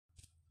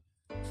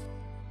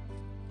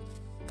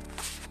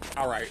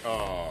All right,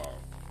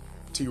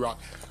 T-Rock,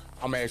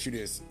 I'm gonna ask you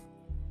this.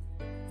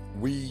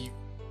 We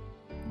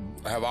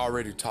have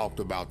already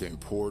talked about the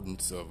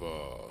importance of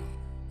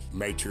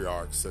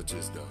matriarchs such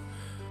as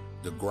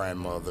the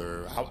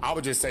grandmother. I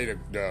would just say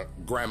the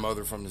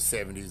grandmother from the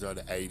 70s or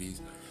the 80s,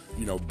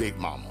 Big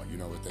Mama, you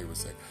know what they would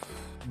say.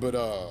 But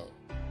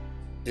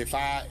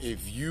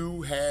if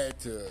you had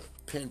to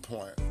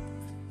pinpoint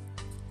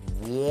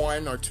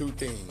one or two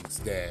things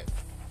that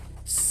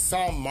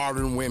some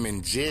modern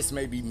women just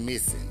may be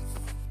missing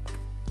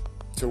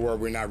to where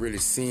we're not really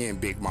seeing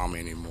Big Mama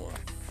anymore,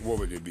 what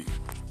would it be?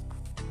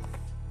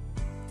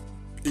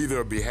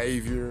 Either a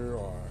behavior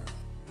or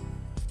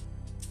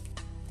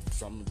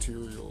some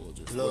material or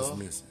just love.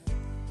 What's missing?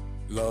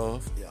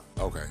 Love? Yeah.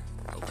 Okay,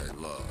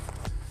 love.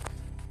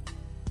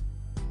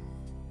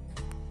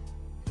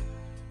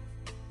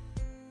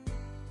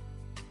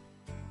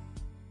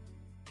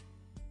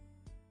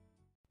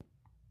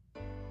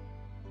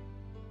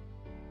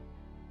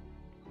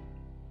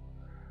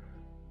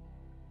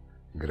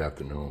 Good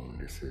afternoon.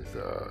 This is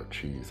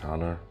Cheese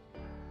Hunter,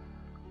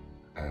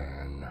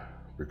 and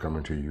we're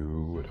coming to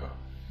you with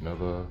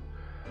another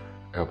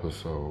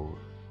episode,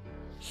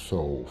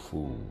 Soul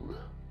Food,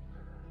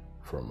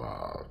 from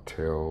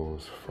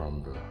Tales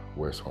from the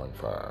West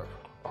 15.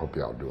 Hope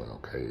y'all doing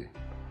okay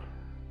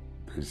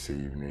this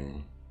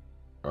evening.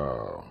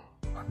 I'm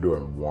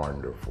doing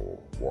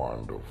wonderful.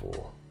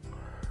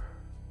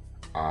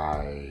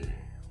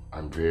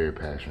 I'm very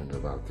passionate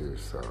about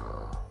this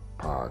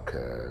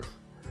podcast,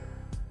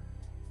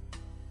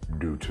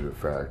 due to the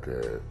fact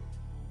that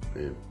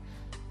it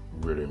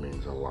really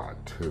means a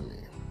lot to me.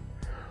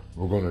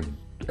 We're going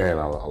to add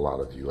a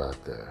lot of you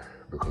out there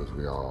because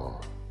we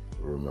all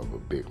remember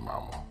Big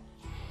Mama.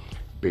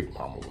 Big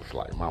Mama was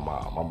like my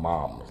mom. My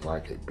mom was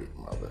like a big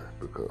mother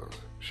because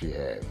she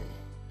had me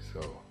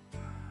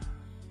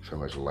so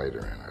much later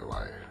in her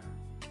life.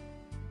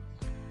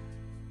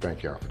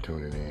 Thank y'all for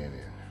tuning in,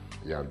 and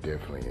y'all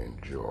definitely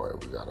enjoy.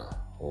 We got a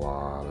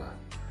lot of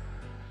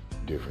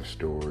different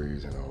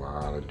stories and a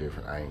lot of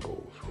different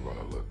angles we're going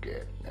to look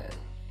at. And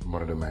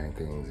one of the main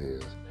things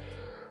is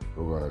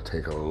we're going to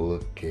take a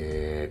look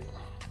at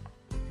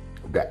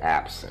the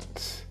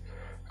absence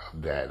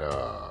of that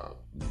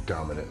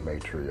dominant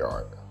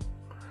matriarch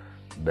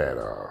that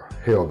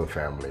held the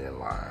family in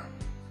line.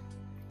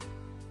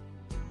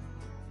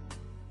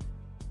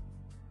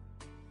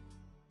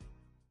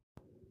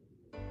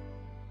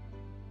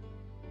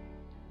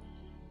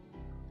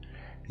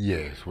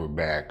 Yes, we're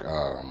back.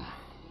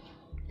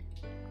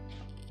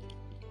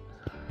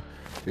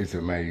 It's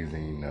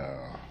amazing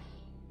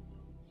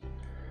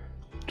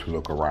to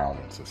look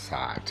around in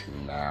society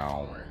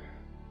now,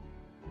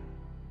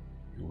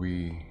 and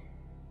we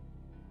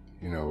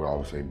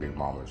always say Big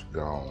Mama's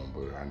gone,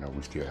 but I know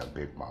we still have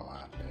Big Mama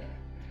out there.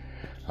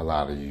 A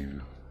lot of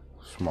you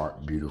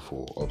smart,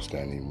 beautiful,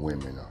 upstanding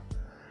women are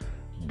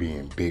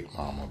being Big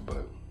Mama,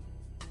 but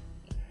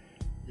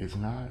it's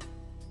not,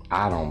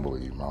 I don't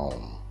believe, my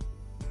own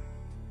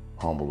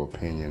humble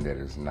opinion, that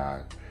it's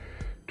not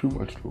too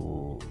much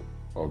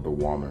of the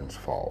woman's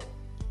fault.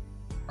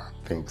 I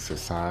think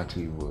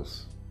society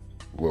was,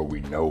 well, we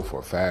know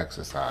for a fact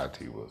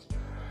society was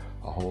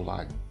a whole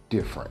lot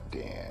different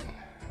then.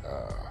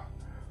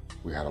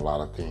 We got a lot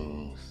of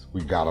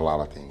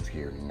things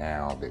here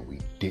now that we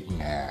didn't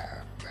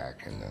have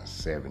back in the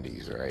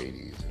 70s or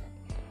 80s.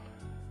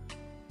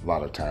 A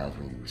lot of times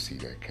when you see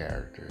that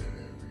character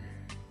that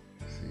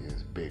we see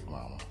as Big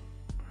Mama,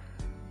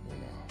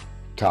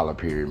 Tyler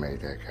Perry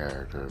made that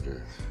character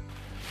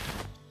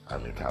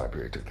Tyler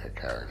Perry took that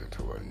character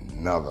to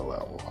another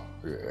level.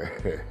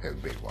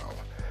 Big Mama.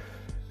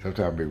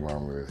 Sometimes Big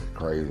Mama is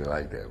crazy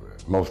like that,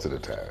 but most of the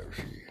time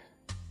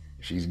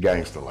she's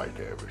gangster like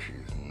that, but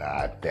she's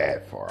not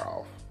that far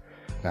off.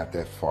 Not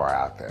that far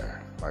out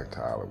there like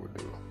Tyler would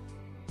do.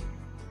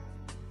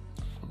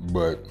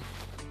 But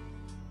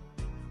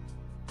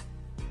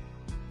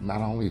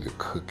not only the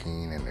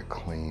cooking and the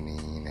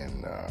cleaning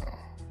and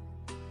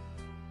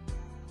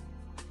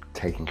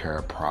taking care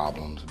of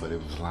problems, but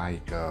it was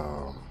like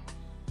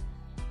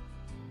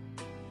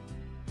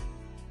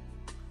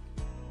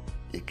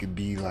it could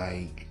be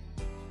like,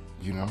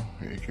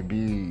 it could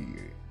be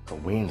a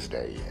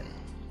Wednesday and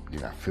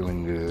you're not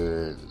feeling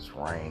good, it's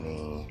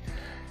raining,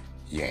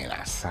 you ain't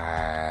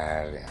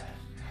outside, and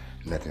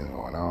nothing's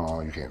going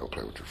on, you can't go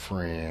play with your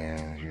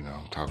friends,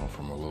 I'm talking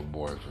from a little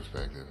boy's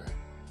perspective. And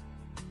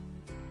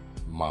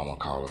Mama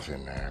called us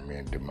in there, me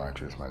and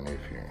Demetrius, my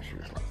nephew, and she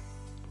was like,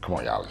 come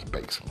on, y'all, let's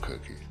bake some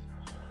cookies.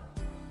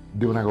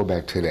 Then when I go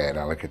back to that,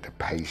 I look at the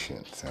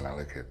patience and I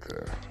look at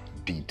the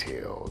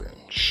detail and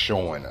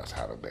showing us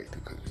how to bake the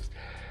cookies.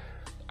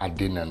 I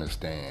didn't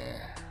understand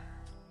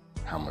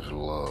how much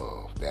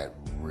love that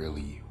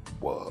really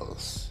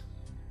was.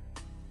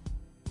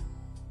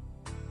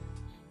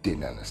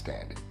 Didn't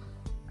understand it.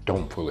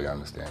 Don't fully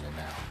understand it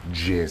now.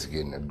 Just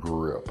getting a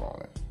grip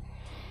on it.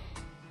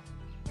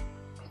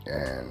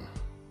 And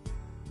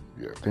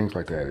yeah, things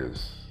like that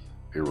is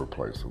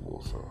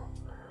irreplaceable. So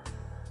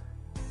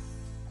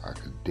I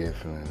could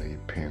definitely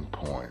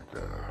pinpoint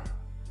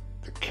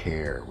the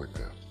care with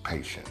the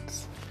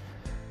patience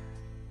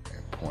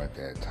and point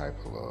that type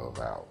of love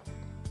out.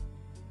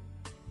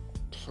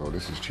 So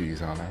this is Cheese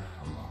Hunter.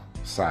 I'm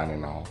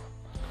signing off.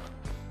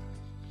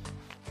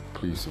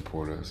 Please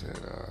support us at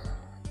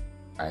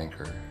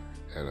Anchor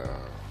at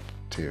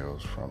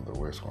Tales from the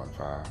West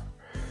 15.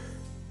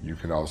 You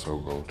can also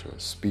go to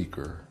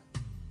Speaker.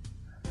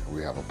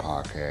 We have a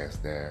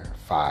podcast there,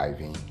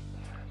 Fiving.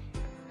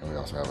 And we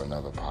also have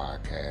another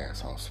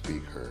podcast on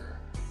Speaker,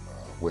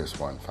 West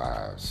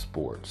 15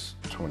 Sports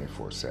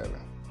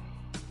 24/7.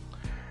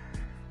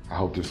 I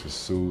hope this was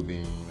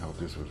soothing. I hope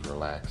this was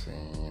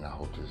relaxing. I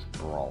hope this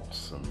brought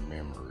some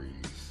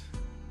memories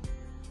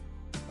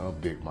of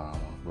Big Mama,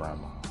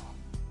 Grandma,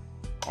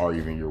 or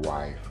even your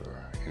wife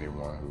or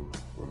anyone who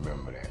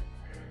remember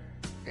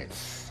that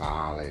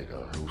solid,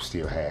 or who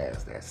still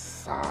has that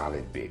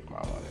solid Big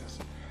Mama that's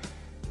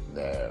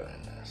there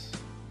and that's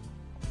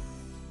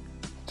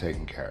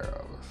taking care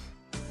of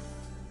us.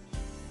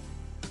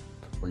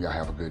 Well, y'all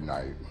have a good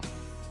night.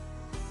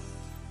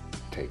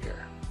 Take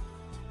care.